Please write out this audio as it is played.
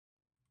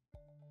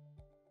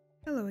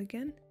Hello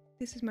again,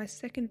 this is my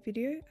second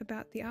video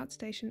about the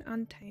ArtStation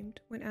Untamed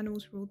When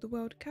Animals Ruled the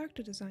World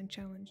character design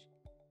challenge,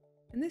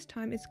 and this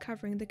time it's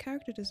covering the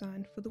character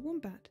design for the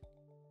Wombat.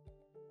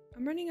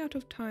 I'm running out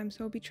of time,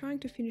 so I'll be trying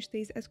to finish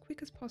these as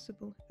quick as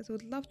possible, as I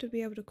would love to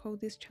be able to call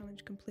this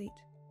challenge complete.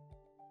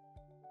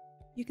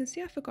 You can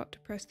see I forgot to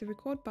press the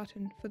record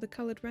button for the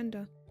coloured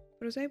render,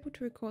 but I was able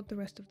to record the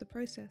rest of the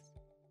process.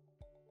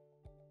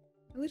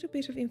 A little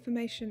bit of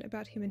information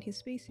about him and his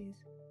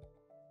species.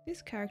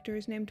 This character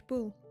is named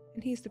Bull,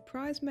 and he is the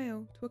prize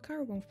male to a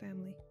Currawong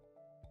family.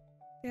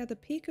 They are the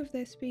peak of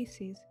their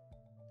species,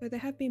 though they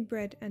have been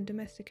bred and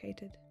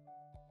domesticated.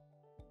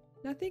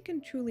 Nothing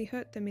can truly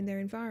hurt them in their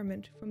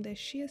environment from their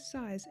sheer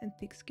size and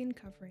thick skin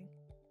covering.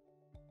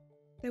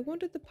 They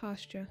wandered the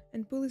pasture,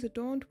 and Bull is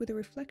adorned with a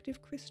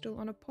reflective crystal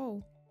on a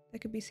pole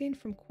that can be seen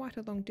from quite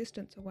a long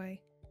distance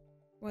away,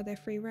 while they're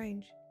free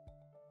range.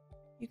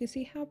 You can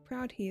see how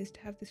proud he is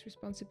to have this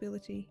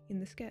responsibility in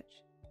the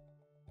sketch.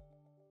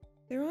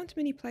 There aren't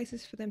many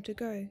places for them to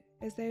go,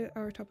 as they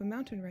are atop a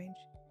mountain range,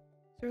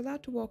 so they're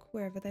allowed to walk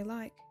wherever they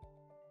like.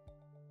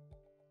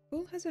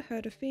 Bull has a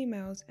herd of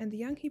females, and the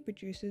young he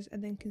produces are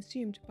then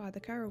consumed by the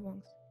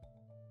Currawongs.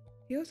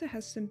 He also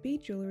has some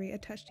bead jewellery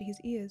attached to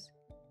his ears.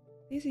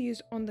 These are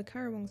used on the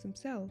Currawongs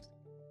themselves,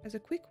 as a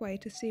quick way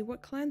to see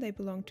what clan they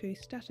belong to,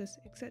 status,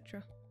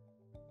 etc.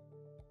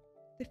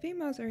 The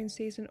females are in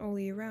season all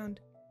year round,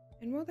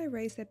 and while they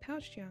raise their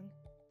pouched young,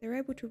 they're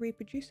able to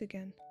reproduce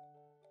again.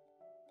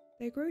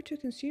 They grow to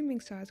consuming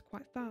size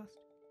quite fast,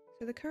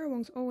 so the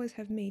Currawongs always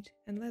have meat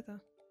and leather.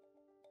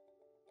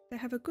 They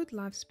have a good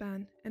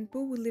lifespan, and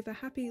Bull will live a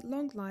happy,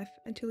 long life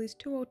until he's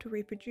too old to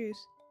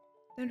reproduce,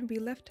 then he'll be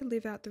left to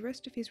live out the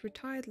rest of his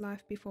retired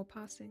life before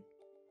passing.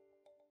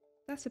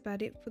 That's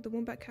about it for the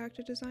Wombat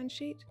character design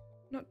sheet.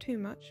 Not too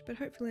much, but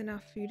hopefully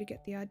enough for you to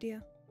get the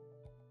idea.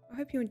 I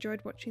hope you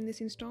enjoyed watching this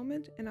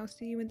installment, and I'll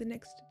see you in the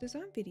next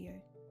design video.